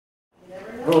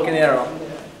Broken Arrow,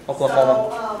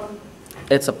 Oklahoma.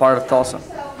 It's a part of Tulsa.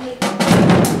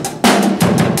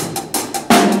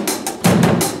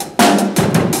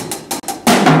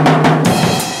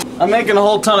 I'm making a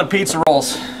whole ton of pizza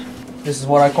rolls. This is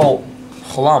what I call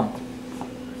chlam.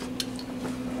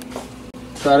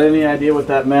 Without any idea what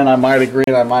that meant, I might agree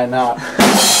and I might not.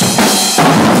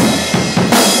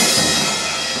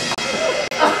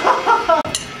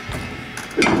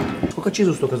 Сколько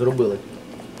чизу столько зробили?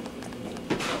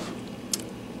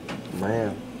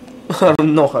 Man. I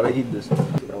don't know how to eat this.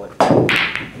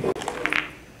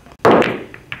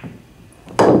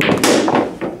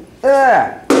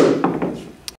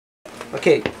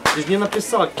 Okay, ты же не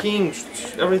написал King,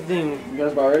 everything. You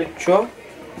guys about ready? Чё? What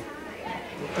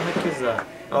the heck is that?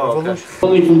 Oh, okay.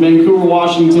 From Vancouver,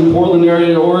 Washington, Portland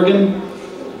area, Oregon.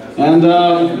 And,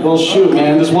 well, shoot,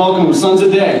 man, just welcome Sons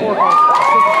of Day. To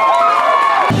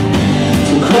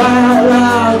cry out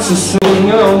loud, to sing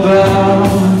about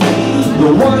the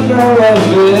wonder of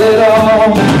it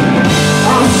all.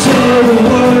 I'll say the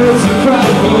words and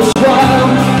crowd goes wild.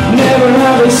 Never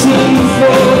have I seen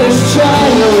before this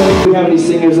child. Do we have any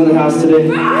singers in the house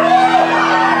today?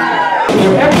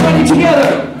 Everybody together.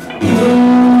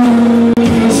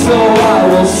 So I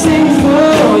will sing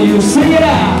for you, sing it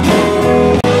out.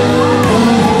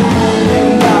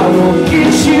 And I will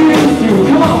get you through,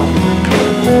 come on.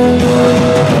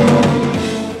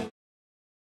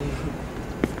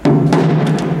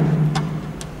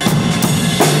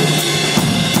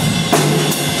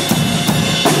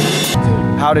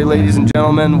 Howdy, ladies and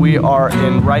gentlemen. We are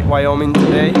in Wright, Wyoming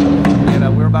today,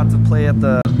 and we're about to play at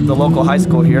the local high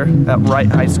school here at Wright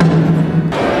High School.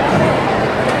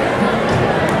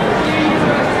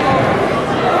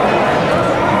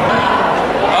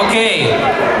 Okay,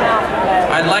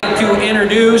 I'd like to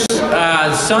introduce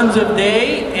Sons of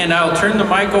Day, and I'll turn the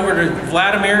mic over to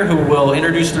Vladimir, who will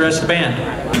introduce the rest of the band.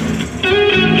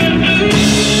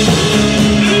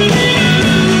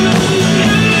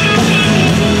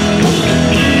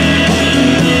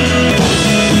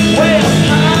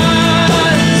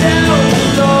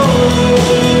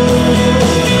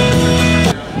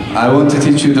 I want to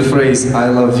teach you the phrase "I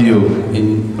love you"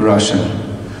 in Russian,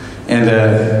 and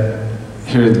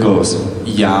here it goes: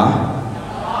 Я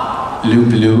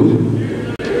люблю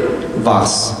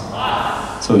вас.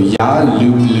 So Я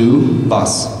люблю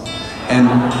вас, and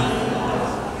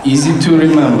easy to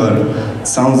remember. It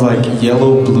sounds like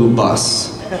yellow blue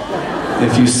bus.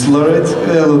 If you slur it,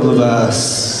 yellow blue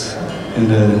bus,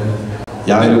 and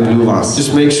Я люблю вас.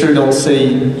 Just make sure you don't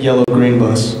say yellow green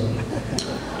bus.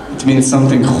 It means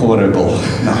something horrible.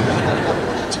 No,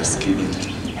 just kidding.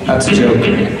 That's a joke.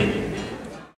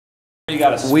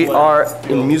 We are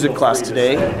in music class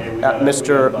today at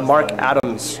Mr. Mark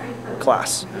Adams'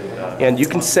 class, and you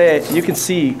can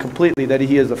see completely that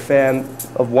he is a fan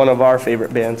of one of our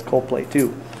favorite bands, Coldplay,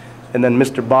 too. And then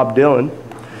Mr. Bob Dylan,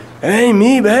 hey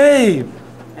me babe.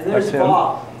 And there's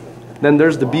Bob. Then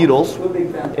there's the Beatles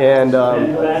and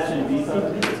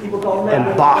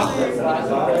Bach.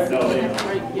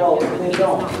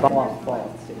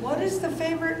 What is the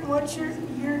favorite? What's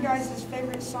your guys'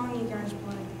 favorite song you guys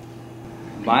play?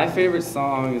 My favorite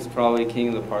song is probably King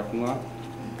of the Parking Lot,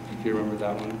 if you remember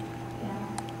that one.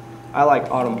 I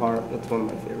like Autumn Heart. That's one of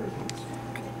my favorite ones.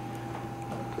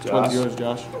 Which one's yours,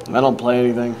 Josh? I don't play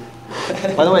anything.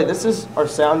 By the way, this is our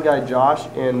sound guy, Josh,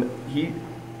 and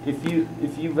if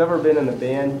you've ever been in a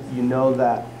band, you know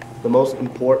that the most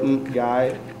important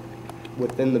guy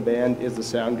within the band is the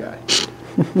sound guy.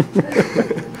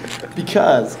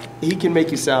 Because he can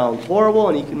make you sound horrible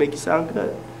and he can make you sound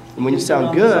good. And when you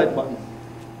sound good,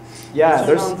 yeah,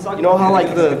 there's, you know how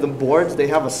like the boards, they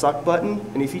have a suck button,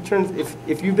 and if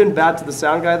you've been bad to the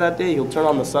sound guy that day, he'll turn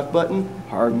on the suck button.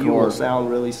 Hardcore. You will sound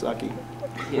really sucky.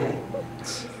 Yeah.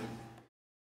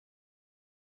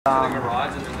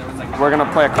 We're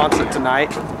gonna play a concert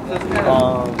tonight.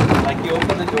 Like you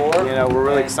open the door. You know, we're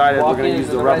really excited. We're gonna use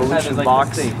the Revolution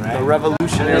box, the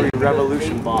Revolutionary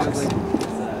Revolution box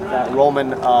that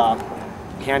Roman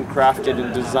handcrafted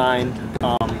and designed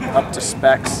up to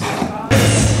specs.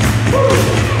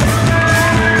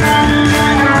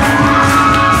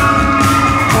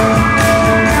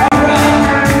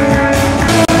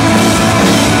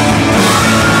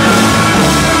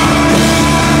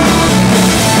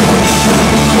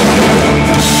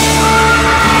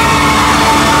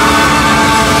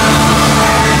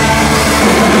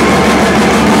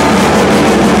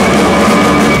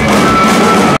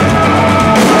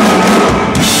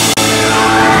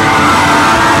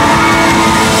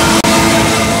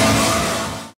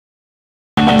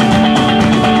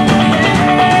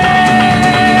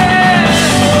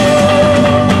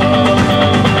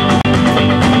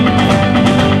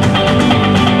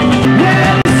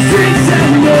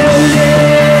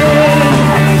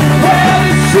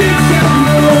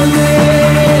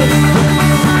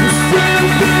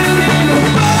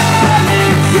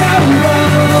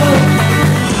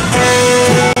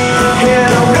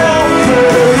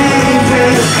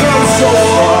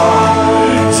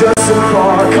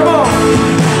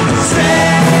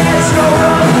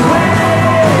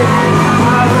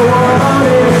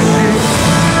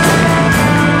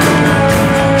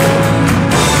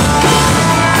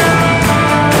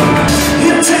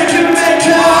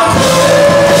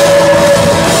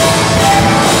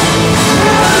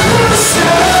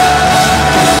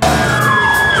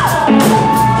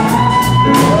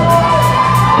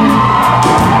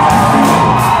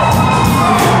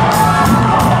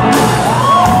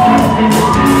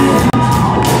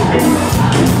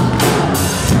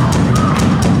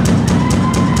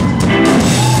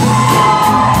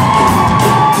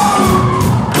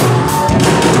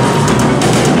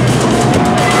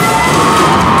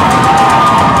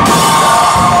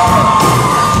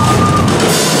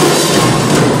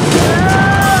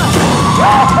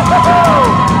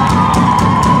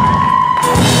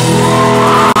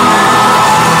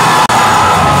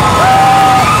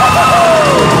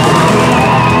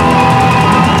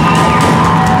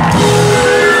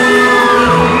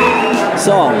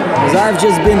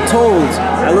 been told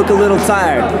I look a little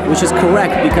tired, which is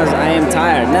correct because I am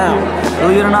tired now.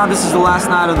 Believe it or not, this is the last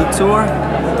night of the tour.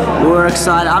 We're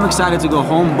excited. I'm excited to go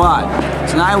home, but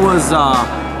tonight was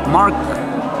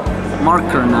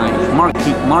marker night.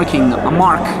 Marking a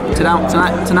mark.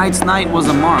 Tonight's night was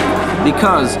a mark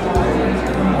because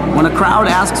when a crowd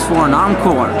asks for an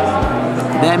encore,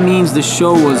 that means the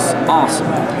show was awesome.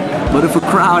 But if a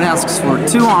crowd asks for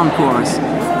 2 encores,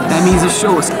 that means the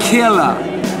show was killer.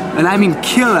 And I mean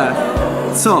killer.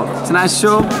 So, tonight's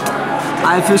show,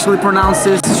 I officially pronounce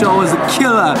this show as a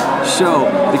killer show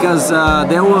because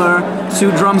there were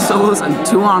 2 drum solos and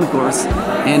 2 encores.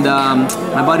 And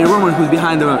my buddy Roman, who's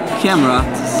behind the camera,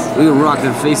 we rocked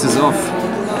their faces off.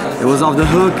 It was off the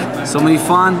hook, so many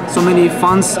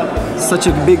funs, such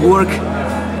a big work,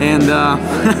 and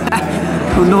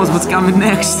who knows what's coming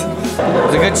next. It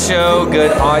was a good show,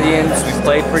 good audience. We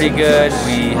played pretty good.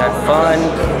 We had fun.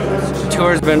 The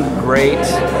tour's been great.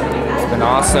 It's been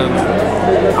awesome.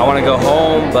 I want to go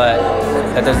home, but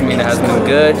that doesn't mean it hasn't been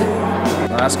good.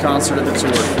 Last concert of the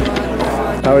tour.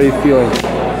 How are you feeling?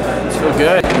 Feel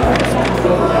good.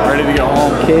 Ready to go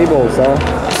home. Cables, huh?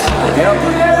 Yep.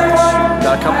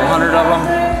 Got a couple hundred of them.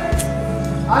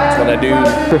 That's what I do.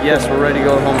 Yes, we're ready to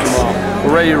go home tomorrow.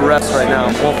 We're ready to rest right now.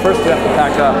 Well, first we have to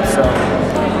pack up, so.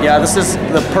 Yeah, this is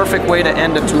the perfect way to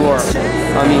end a tour.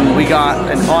 I mean, we got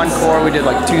an encore. We did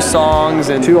like 2 songs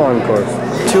and 2 encores.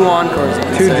 2 encores.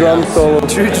 2 drum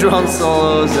solos. 2 drum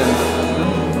solos and.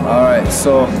 All right,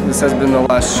 so this has been the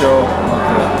last show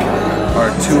of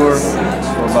our tour.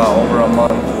 For about over a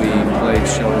month, we played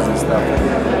shows and stuff.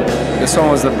 This one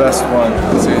was the best one,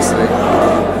 seriously.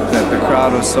 The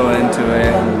crowd was so into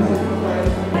it.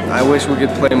 I wish we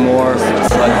could play more, but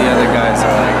the other guys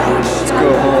are like, let's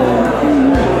go home.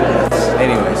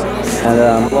 Anyways. And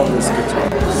I love this guitar.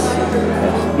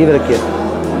 Give it a kick.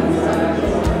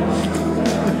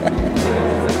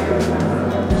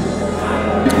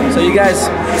 So you guys,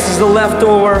 this is the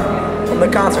leftover from the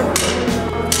concert.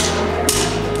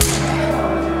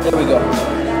 There we go.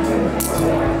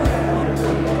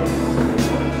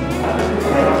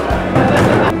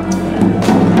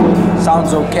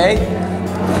 Sounds okay.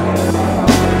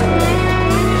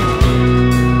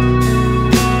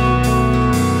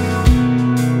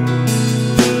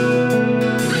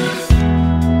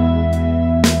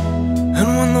 And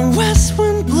when the west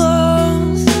wind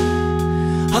blows,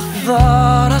 I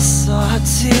thought I saw a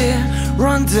tear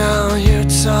run down your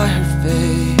tired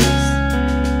face.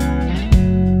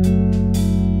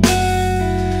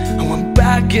 And when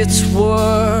bad gets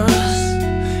worse,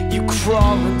 you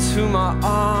crawl into my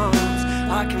arms.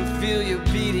 I can feel your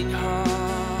beating heart.